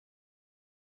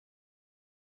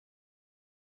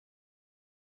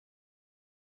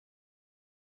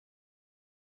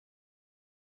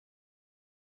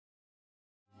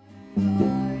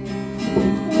Why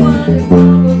you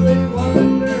probably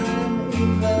wonder and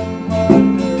even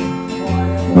wonder why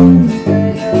I want to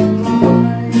stay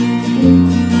alive.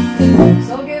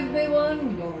 So give me one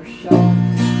more shot.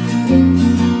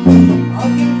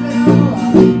 I'll give it all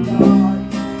I've got.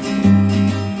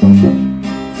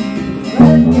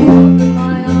 Let me open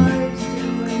my eyes to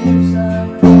a new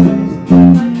sunrise.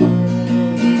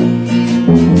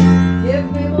 Give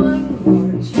me one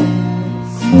more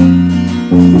chance.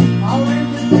 I'll learn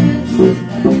to dance the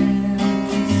bands.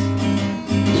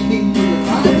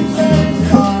 I'm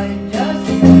satisfied just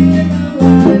being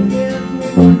alive. Give me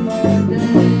one more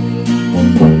day.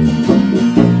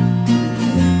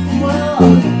 Well,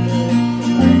 I'll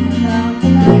complain about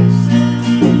taxes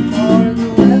or the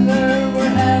weather we're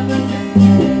having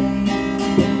today.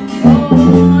 Go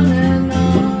on and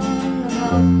on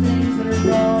about things that are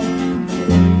wrong.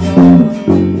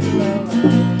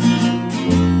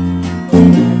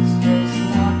 That's just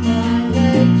not my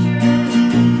nature.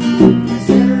 I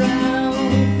sit around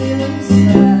feeling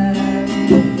sad.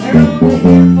 We're only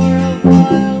here for a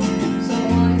while, so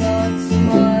why not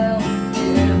smile?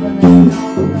 Living and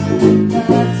all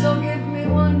that. So give me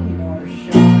one more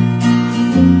shot.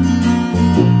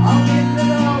 I'll give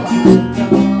it all I've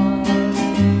got.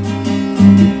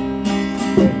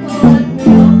 Let me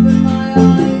open my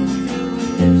eyes to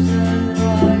a new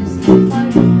sunrise. I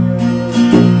pray.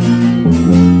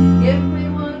 Give me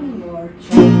one more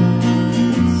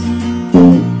chance.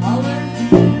 I'll learn to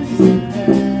dance the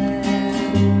dance.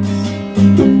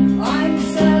 I'm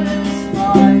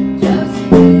satisfied just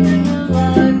being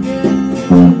alive. Give me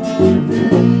one more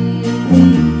day.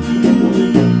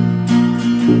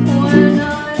 When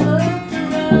I look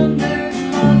around, there's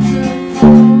lots of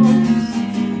folks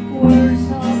worse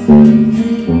off than me.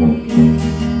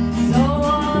 So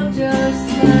I'll just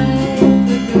thank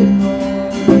the good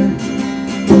Lord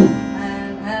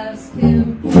and ask Him,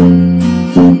 please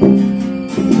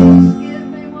give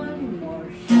me one more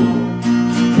shot.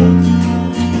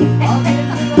 I'll give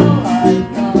it all I've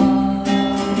got.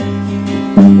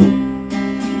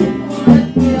 Let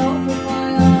me open my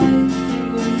eyes to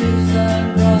a new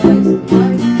sunrise. I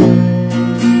pray.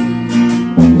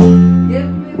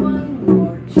 Give me one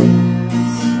more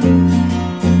chance.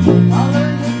 I'll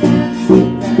learn to dance the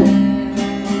dance.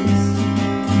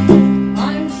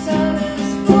 I'm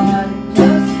satisfied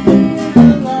just being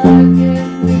alive. Give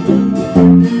me one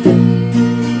more day.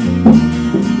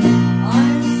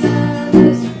 I'm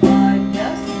satisfied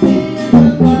just being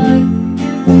alive.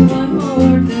 Give me one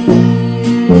more day.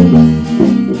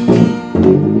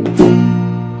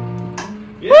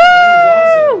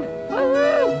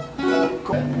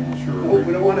 Oh,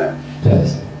 we don't want to.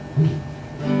 Test.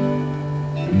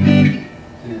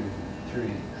 2,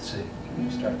 3. Let's see. Can you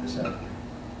start this out?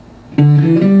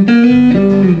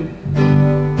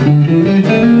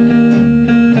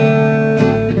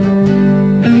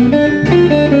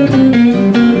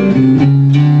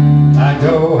 I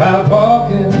go out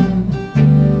walking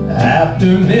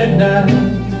after midnight,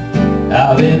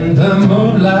 out in the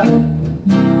moonlight,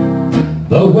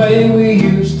 the way we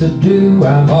used to do.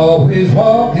 I'm always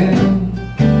walking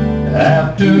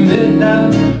after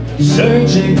midnight,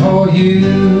 searching for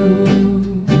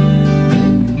you.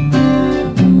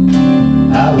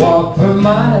 I walk for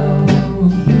miles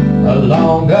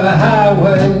along the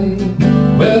highway.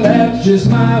 Well, that's just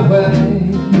my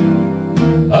way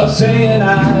of saying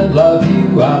I love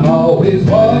you. I'm always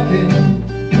walking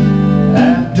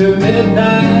after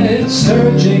midnight,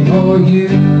 searching for you.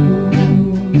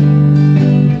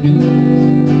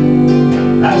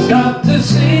 I stopped to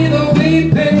see the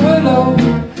weeping willow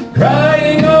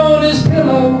crying on his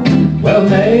pillow. Well,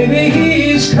 maybe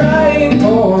he's crying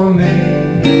for me.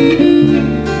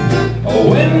 Oh,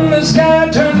 when the sky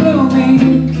turned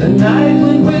gloomy, the night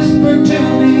would whisper to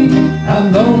me,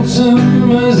 I'm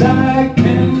lonesome as I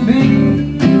can be.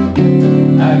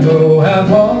 I go out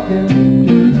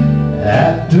walking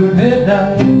after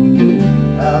midnight,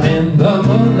 out in the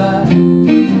moonlight,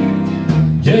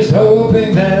 just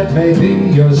hoping that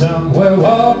maybe you're somewhere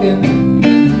walking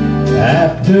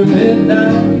after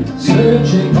midnight,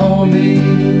 searching for me.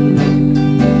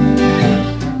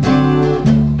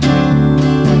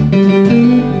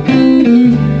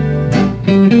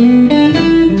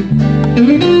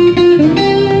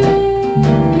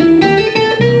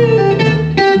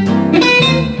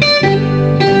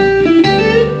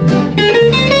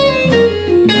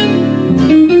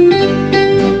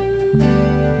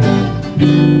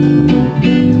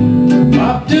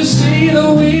 Up to see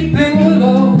the weeping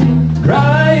willow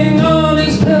crying on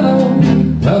his pillow.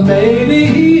 Well, maybe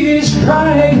he's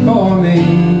crying for me.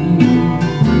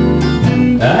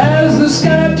 As the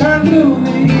sky turned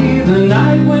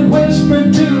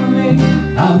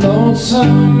I'm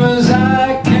lonesome as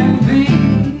I can be.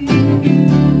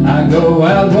 I go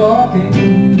out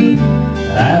walking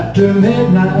after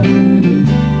midnight,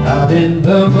 out in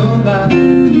the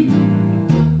moonlight,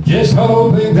 just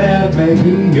hoping that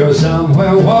maybe you're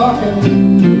somewhere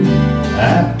walking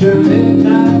after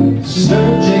midnight,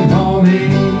 searching for me.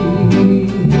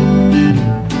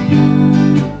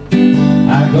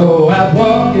 I go out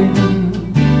walking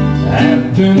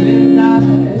after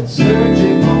midnight,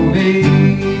 searching for me.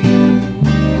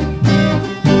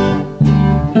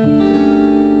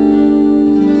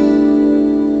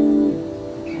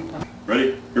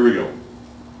 Ready? Here we go.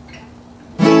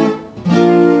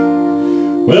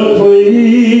 Well,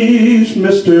 please,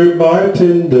 Mr.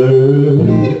 Bartender,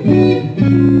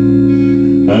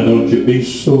 now don't you be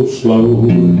so slow.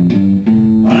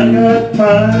 I got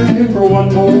time for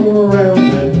one more round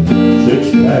and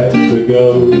 6-pack to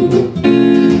go.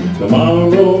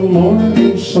 Tomorrow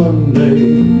morning,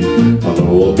 Sunday, I'll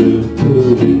all be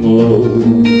feeling low.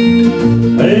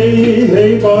 Hey,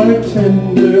 hey,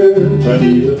 bartender, I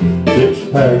need a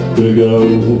 6-pack to go.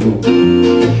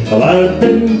 Well, I've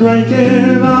been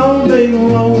drinking all day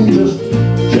long, just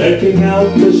checking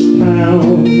out this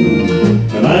town.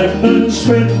 And I've done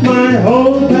spent my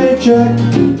whole paycheck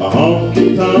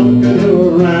honky-tonkin'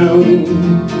 around.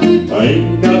 I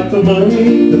ain't got the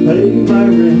money to pay my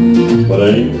rent, but I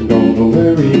ain't gonna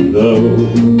worry though.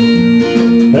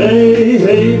 Hey,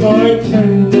 hey,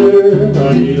 bartender,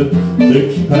 I need a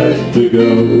 6-pack to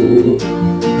go.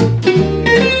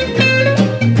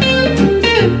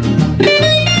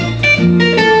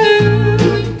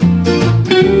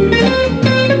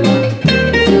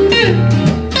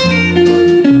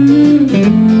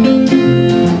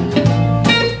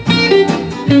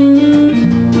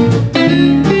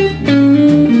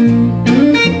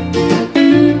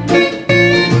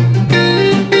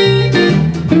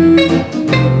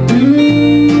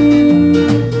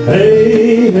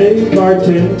 Hey,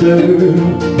 bartender,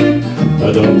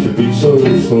 now don't you be so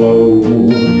slow.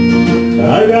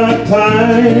 I got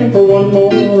time for one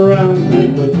more round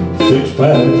and a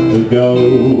 6-pack to go.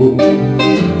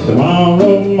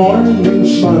 Tomorrow morning,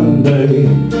 Sunday,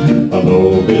 I'm a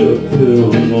bit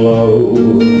feeling low.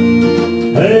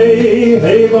 Hey,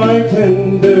 hey,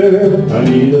 bartender, I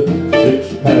need a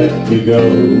 6-pack to go.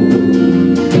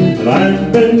 And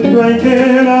I've been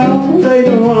drinking all day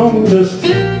long, just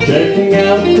checking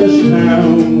out this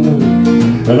town.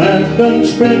 And I've done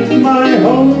spent my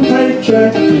whole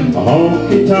paycheck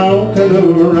honky-tonkin'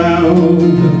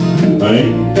 around. I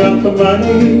ain't got the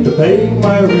money to pay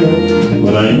my rent,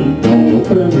 but I ain't gonna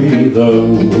worry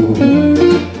though.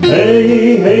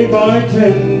 Hey, hey,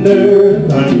 bartender,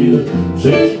 I need a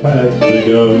 6-pack to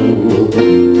go.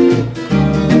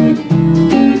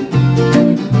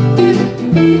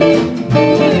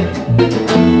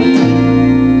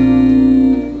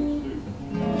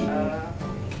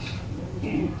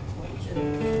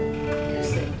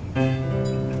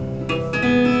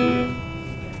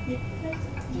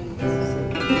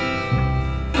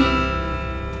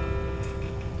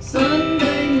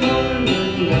 Sunday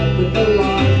morning, walk with the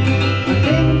Lord. I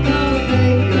think I'll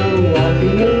take a walk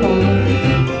in the park.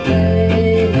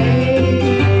 Hey,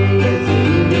 hey,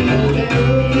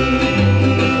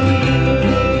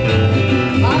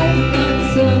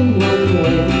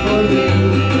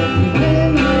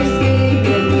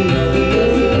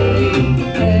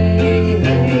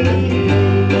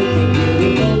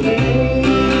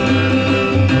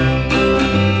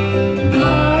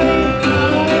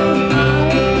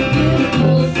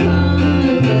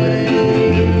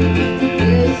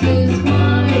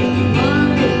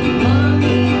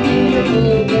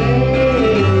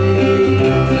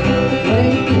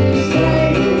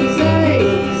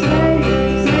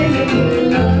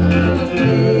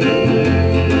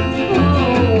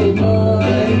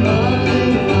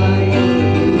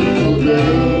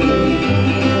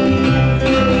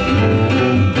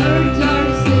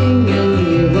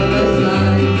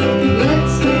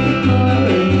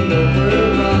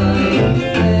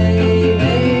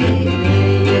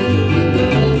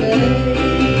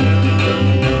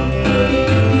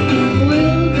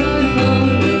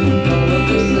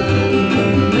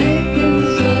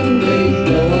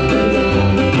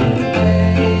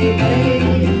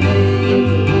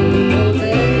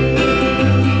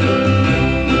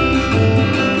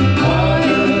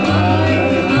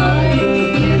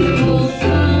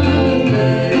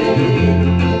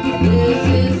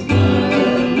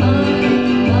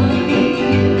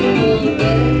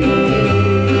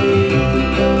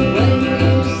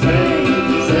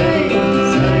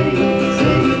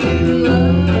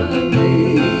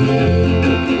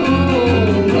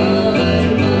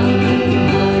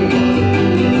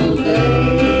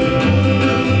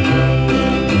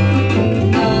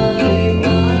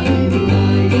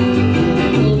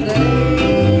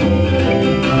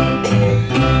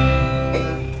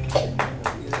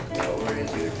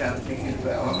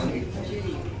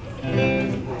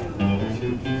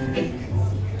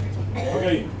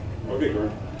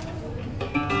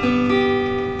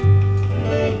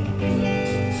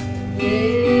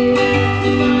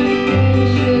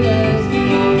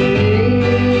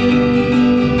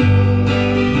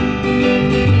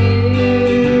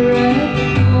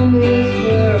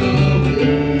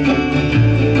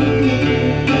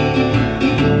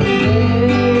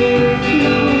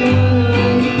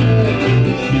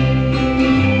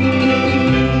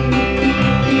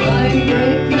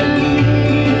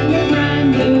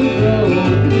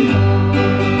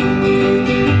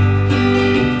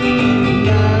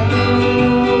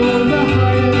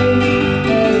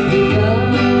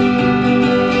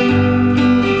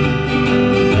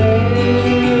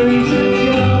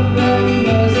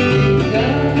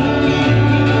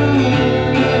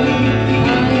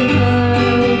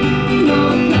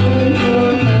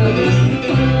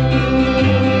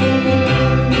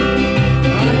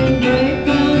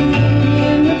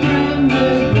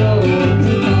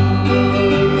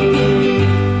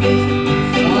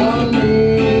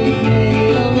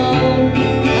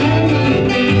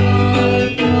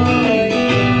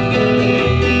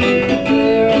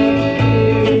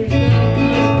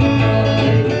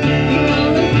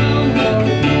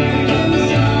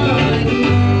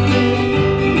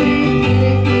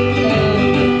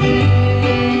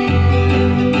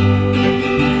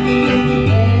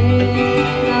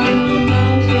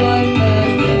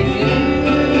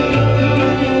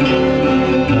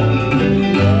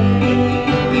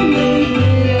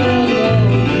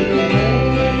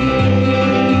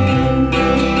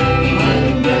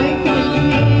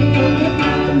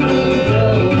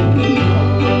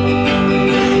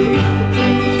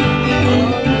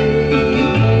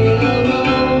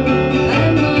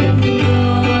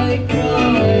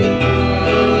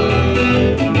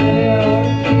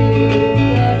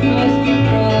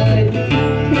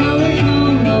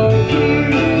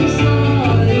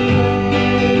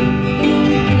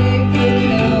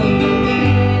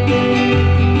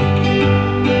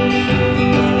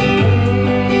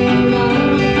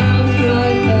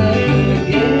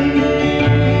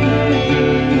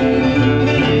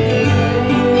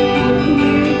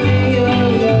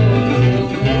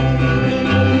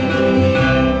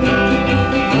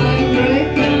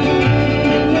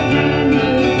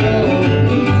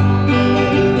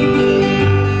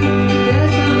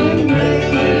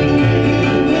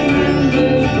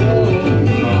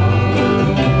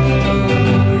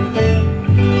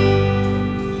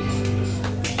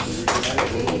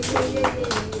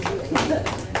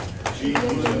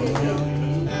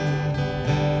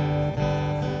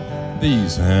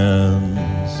 These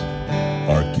hands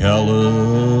are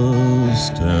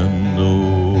calloused and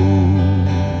old.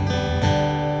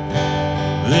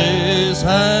 These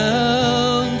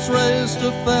hands raised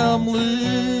a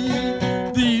family.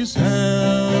 These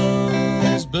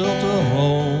hands built a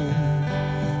home.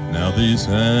 Now these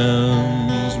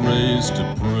hands raised to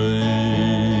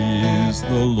praise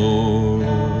the Lord.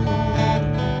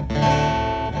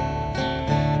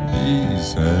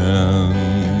 These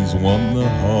hands won the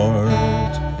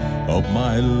heart of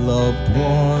my loved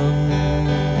one,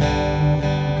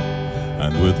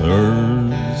 and with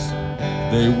hers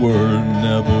they were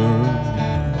never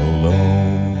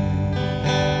alone.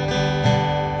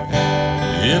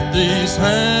 If these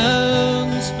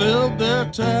hands filled their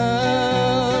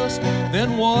task,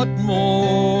 then what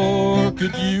more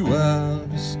could you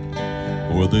ask?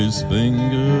 For these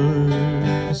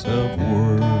fingers have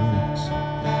worked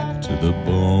to the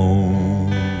bone.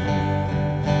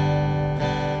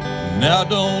 Now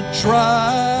don't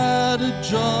try to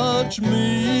judge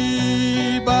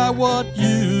me by what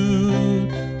you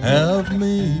have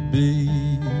me be,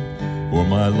 for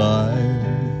my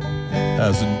life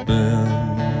hasn't been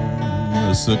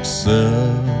a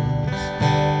success.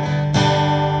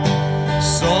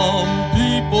 Some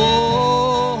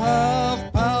people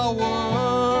have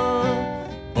power,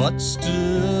 but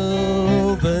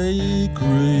still they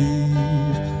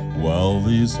grieve, while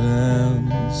these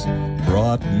hands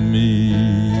brought me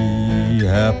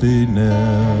happiness.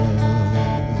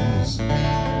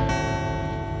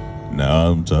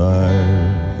 Now I'm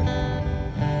tired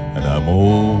and I'm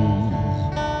old,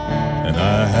 and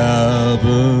I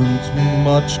haven't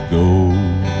much gold.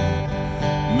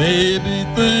 Maybe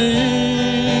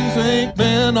things ain't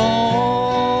been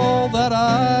all that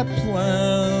I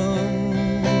planned.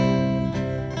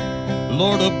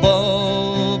 Lord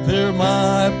above, hear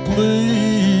my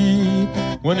plea.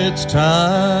 When it's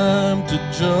time to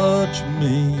judge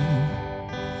me,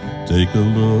 take a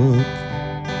look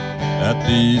at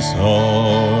these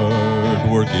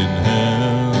hard-working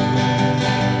hands.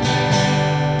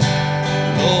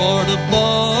 Lord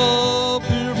above,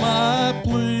 hear my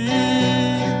plea.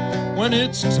 When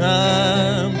it's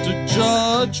time to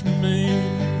judge me,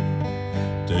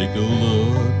 take a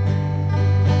look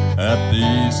at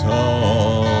these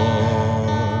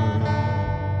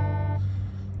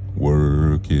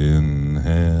hard-working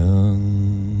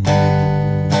hands.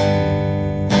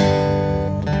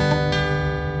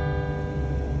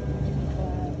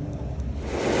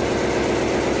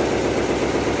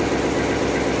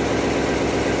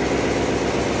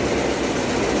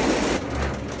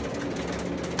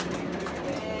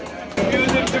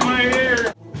 Music to my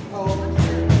ear.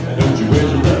 Don't you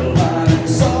wish you had a life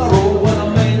sorrow when I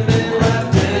made it right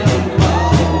down the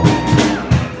bottom?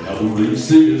 Now the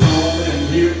race is on and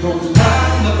here comes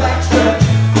time, the backstretch.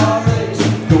 Our race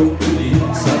go to the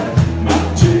inside. My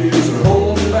tears are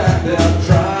holding back, they're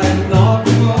trying not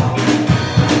to fall.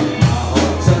 My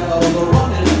heart's out of the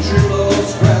running, true love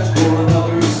scratch for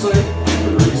another sake.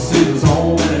 The race is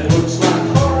on and it looks like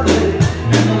heartache,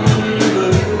 and the winner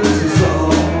is the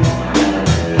song.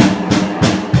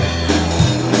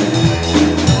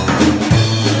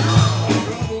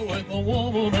 With a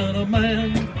woman and a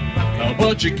man,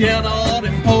 but you cannot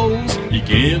impose. You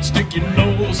can't stick your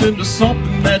nose into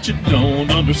something that you don't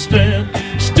understand.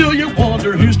 Still you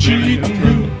wonder who's cheating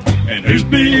who, and who's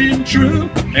being true,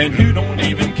 and who don't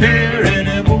even care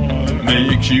anymore.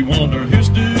 Makes you wonder who's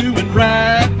doing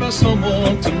right by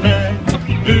someone tonight,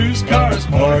 whose car is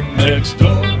parked next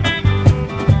door.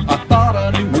 I thought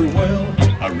I knew her well,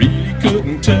 I really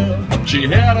couldn't tell. She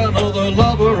had another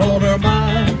lover on her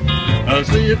mind, as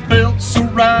it felt so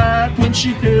right when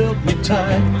she held me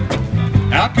tight.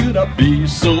 How could I be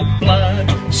so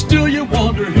blind? Still you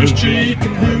wonder who's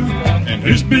cheating who, and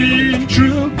who's being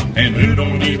true, and who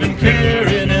don't even care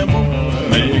anymore.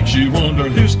 Makes you wonder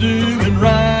who's doing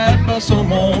right by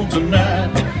someone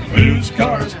tonight, whose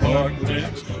car is parked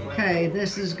next door. Okay,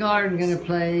 this is Garn gonna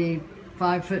play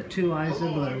 5'2" Eyes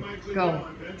of Blue. Go.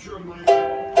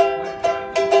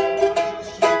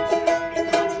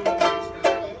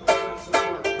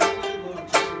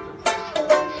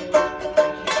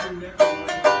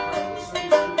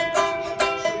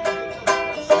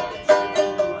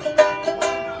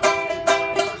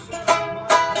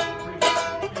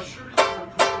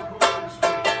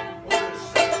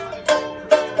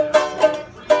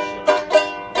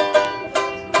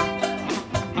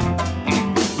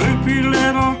 Sleepy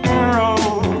little girl,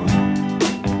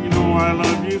 you know I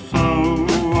love you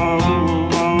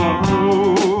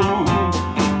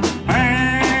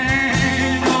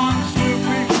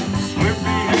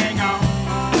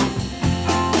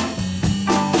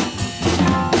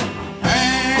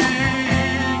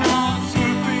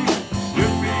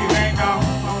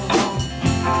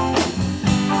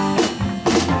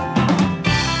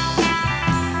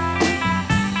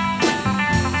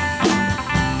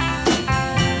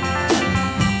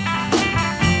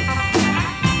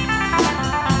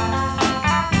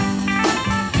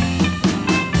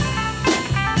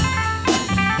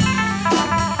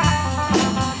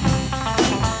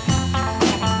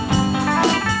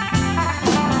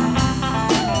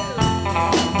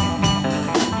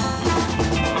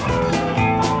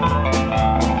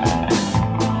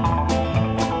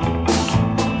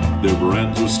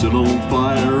catching on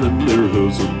fire, and their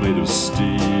hooves are made of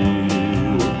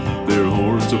steel. Their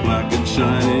horns are black and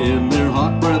shiny, and their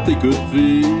hot breath he could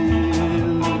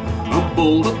feel. A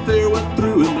bolt up there went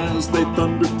through him as they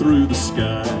thundered through the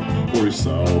sky, for he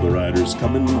saw the riders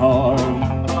coming hard,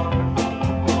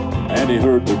 and he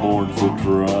heard their mournful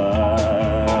cry.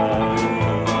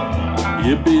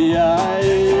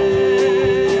 Yippee-yi-yi,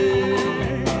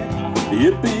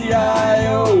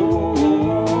 yippee-yi-oh.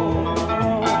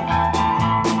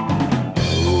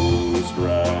 Those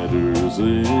riders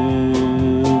in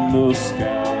the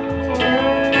sky.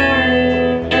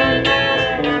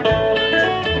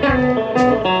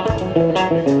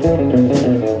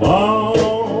 All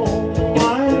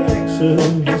my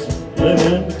exes live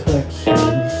in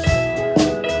Texas.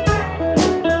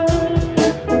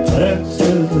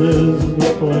 Texas is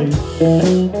the place I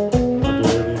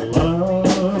really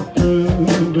love to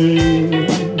be.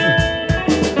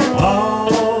 All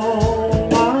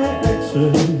my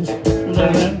exes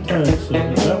live in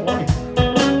Texas. That way.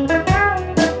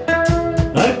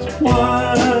 That's why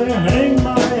I hang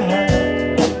my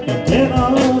hat in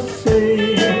Tennessee.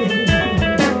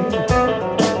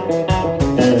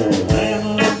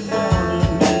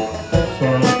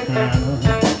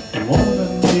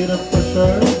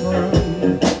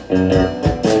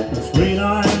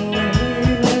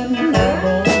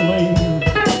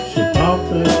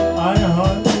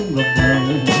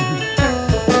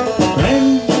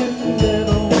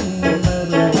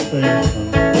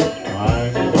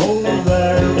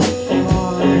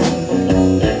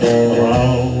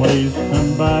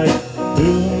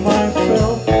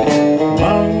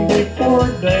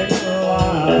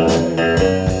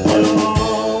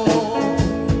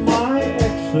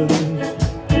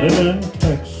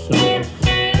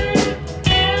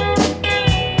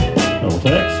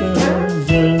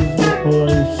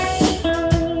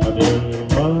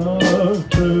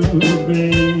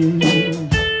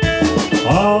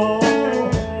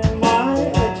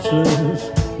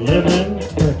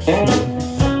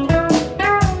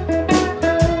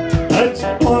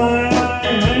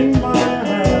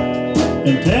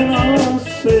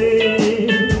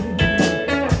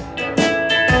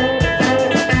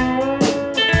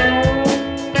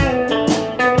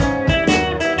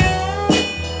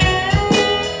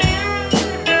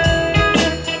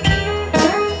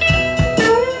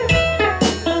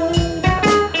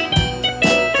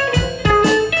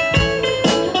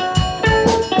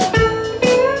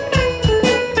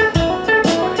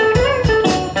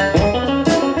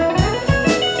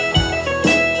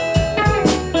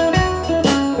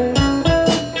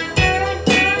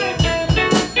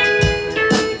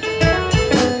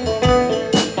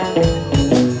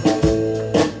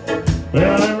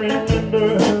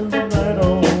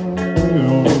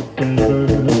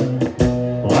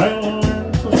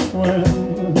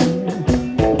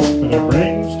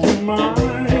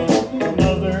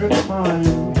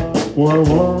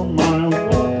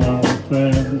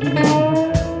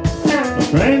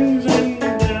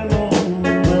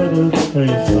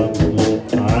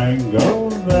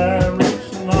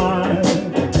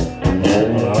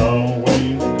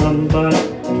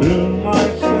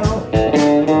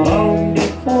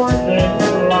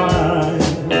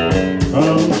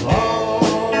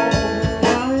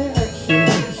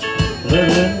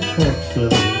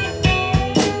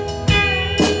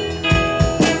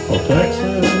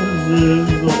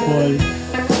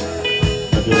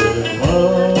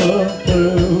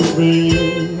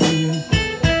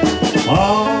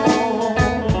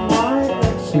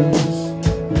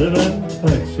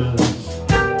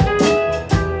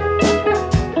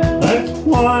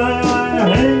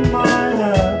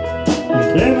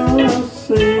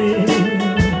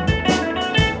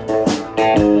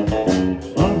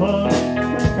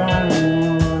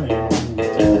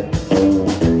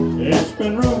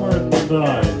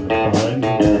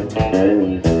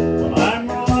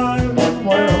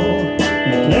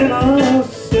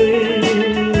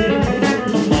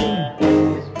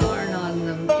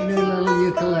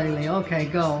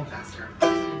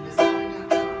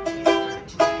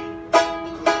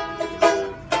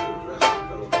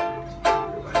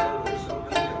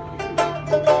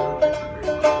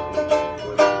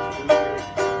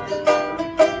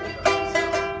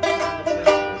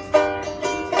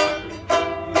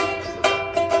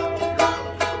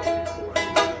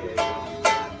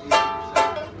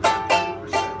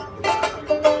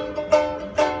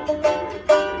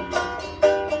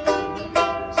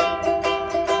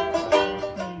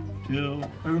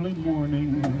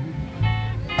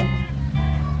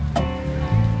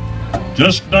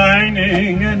 Just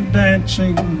dining and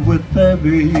dancing with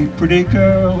every pretty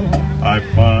girl I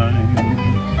find.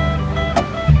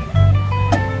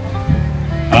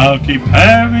 I'll keep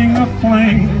having a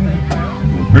fling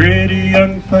with a pretty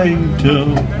young thing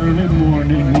till early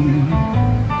morning.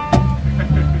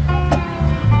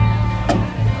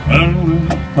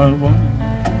 I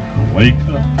won't wake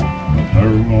up with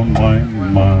her on my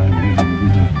mind.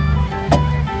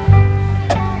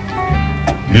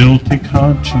 Guilty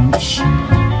conscience,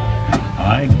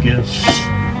 I guess,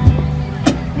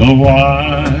 though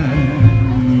I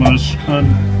must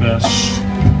confess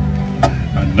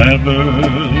I never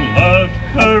loved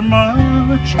her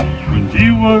much when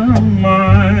you were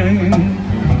mine.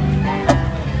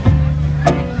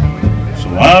 So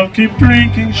I'll keep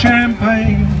drinking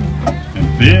champagne and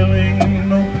feeling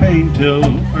no pain till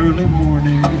early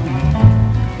morning.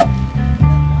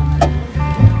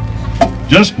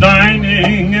 Just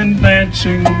dining and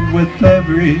dancing with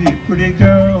every pretty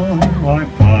girl I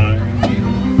find.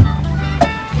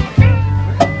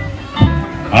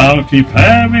 I'll keep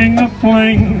having a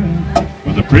fling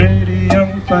with a pretty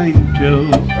young thing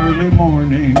till early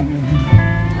morning.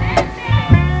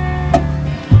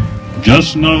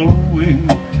 Just knowing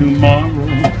tomorrow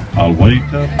I'll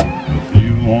wake up with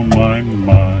you on my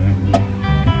mind.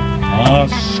 Ah,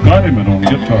 Scottyman on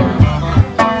guitar.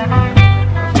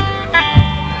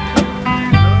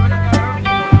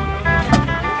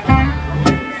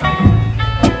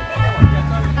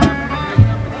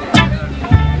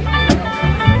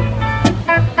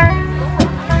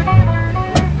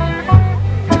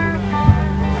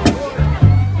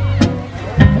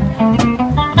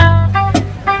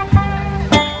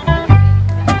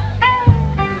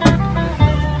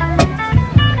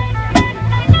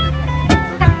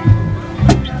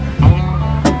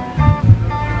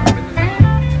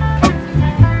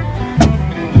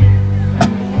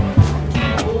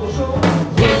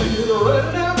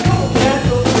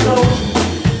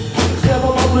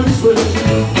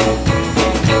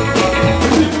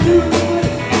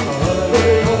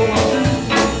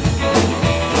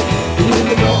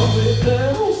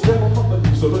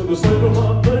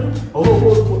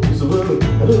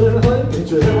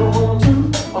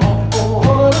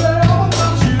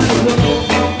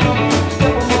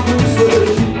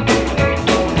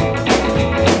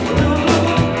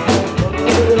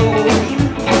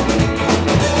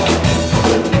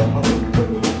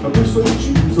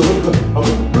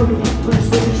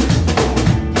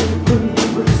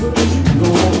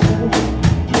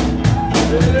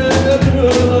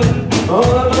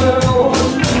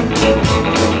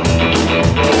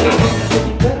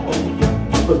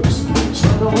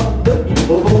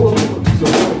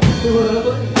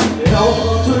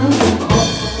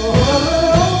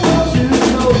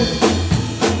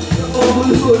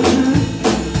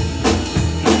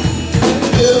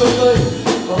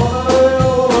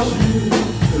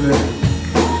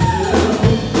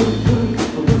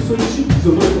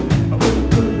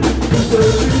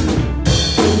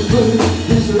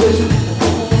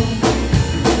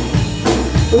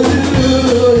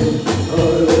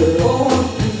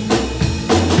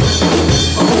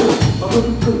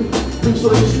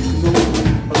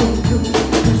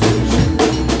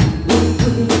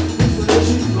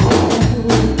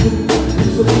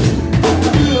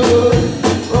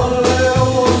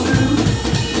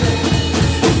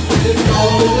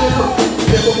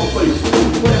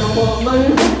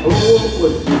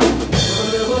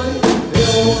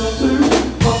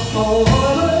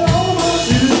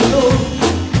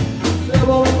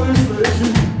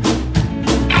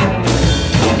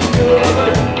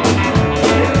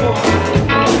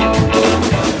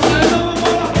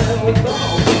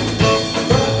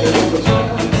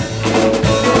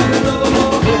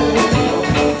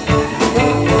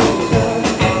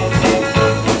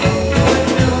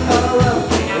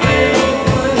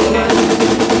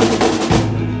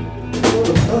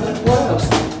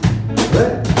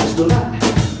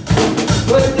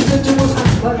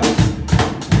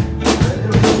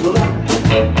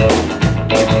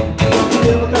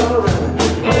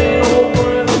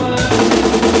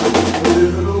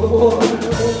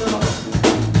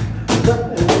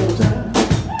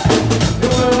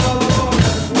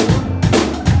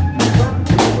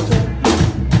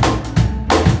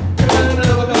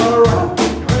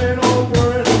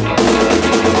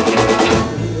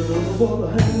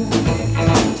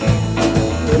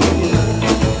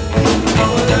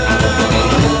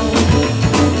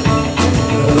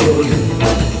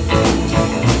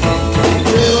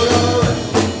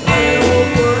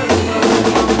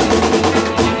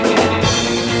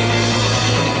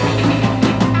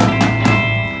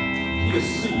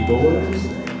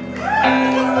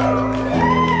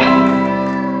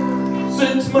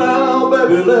 Since my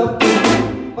baby left,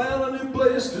 found a new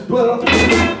place to dwell down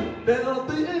at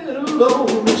the end of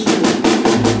lonely street.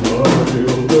 I've been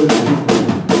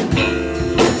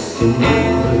so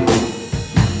lonely.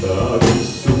 I've been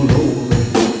so lonely.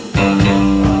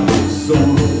 I've been so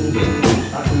lonely.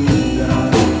 I could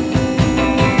die.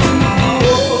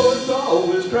 Oh, it's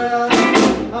always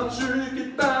crowded. I'm sure you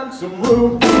could find some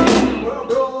room where a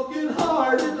broken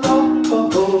hearted lover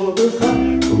could cry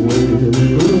away in the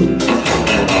room.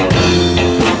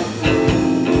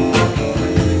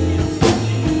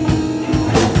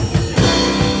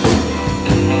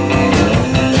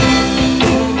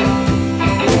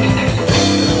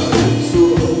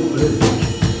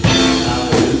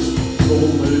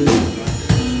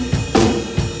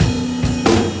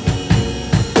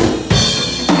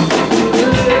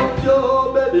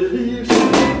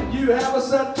 You have a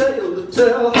sad tale to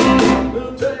tell.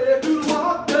 We'll take a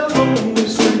walk down on the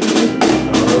street.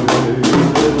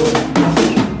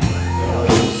 I'm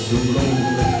so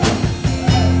lonely.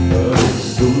 I'm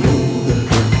so lonely.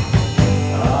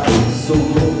 I'm so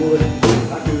lonely.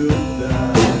 I could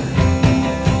die.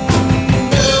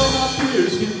 Well, my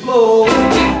tears can flow.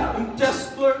 I'm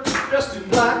desperate, dressed in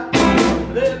black.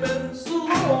 They've been so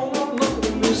long on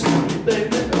lonely street. They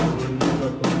never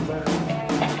come back.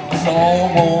 No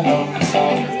woman,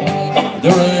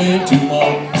 there ain't too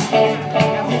much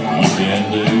you can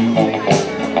do.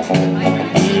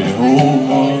 Yeah,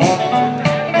 woman,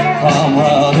 come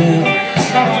right in,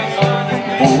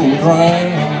 full drag,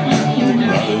 right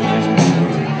in.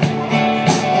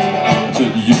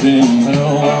 Said you didn't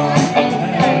tell her,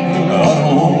 I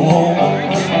don't want,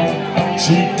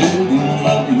 she didn't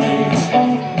love me.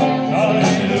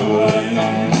 Anyway,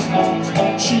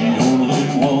 she only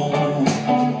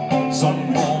wanted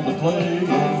someone to play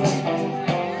with,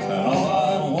 and all I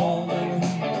wanted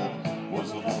was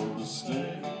a love to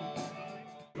stay.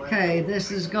 Okay,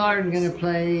 this is Garn gonna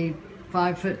play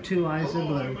 5'2" Eyes of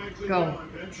Blue. Go.